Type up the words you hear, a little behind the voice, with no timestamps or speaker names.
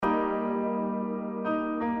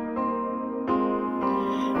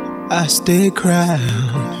I stay crowned.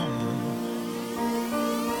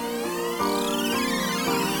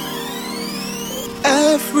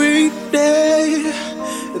 Every day,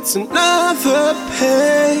 it's another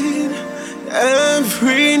pain.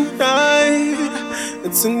 Every night,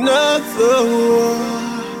 it's another war.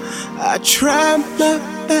 I try my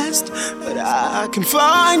best, but I can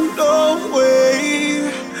find no way.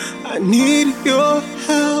 I need your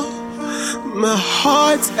help, my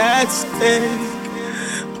heart's at stake.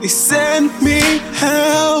 Please send me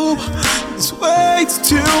help, this weight's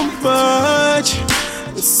too much.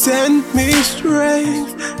 Send me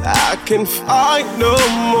strength, I can fight no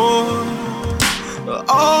more.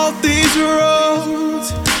 All these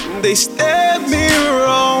roads, they stare me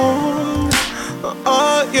wrong.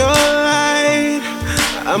 All your light,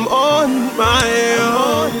 I'm on my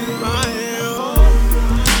own.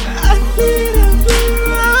 I need a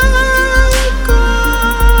miracle.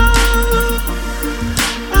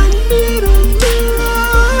 I need a miracle.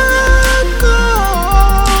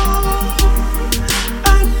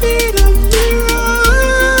 I need a miracle.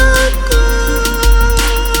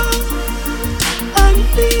 I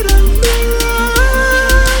need a miracle.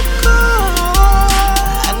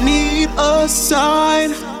 I need a sign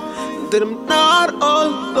that I'm not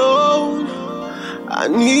alone. I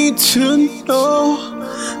need to know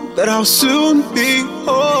that I'll soon be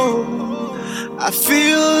home. I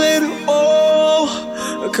feel it all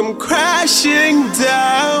come crashing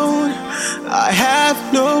down. I have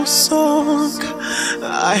no song,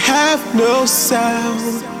 I have no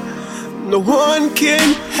sound. No one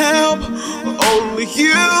can help, only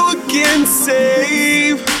you can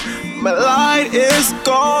save. My light is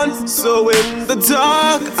gone, so in the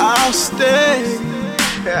dark I'll stay.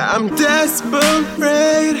 I'm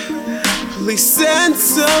desperate, please send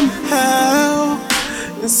some help.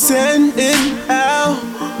 Send it now.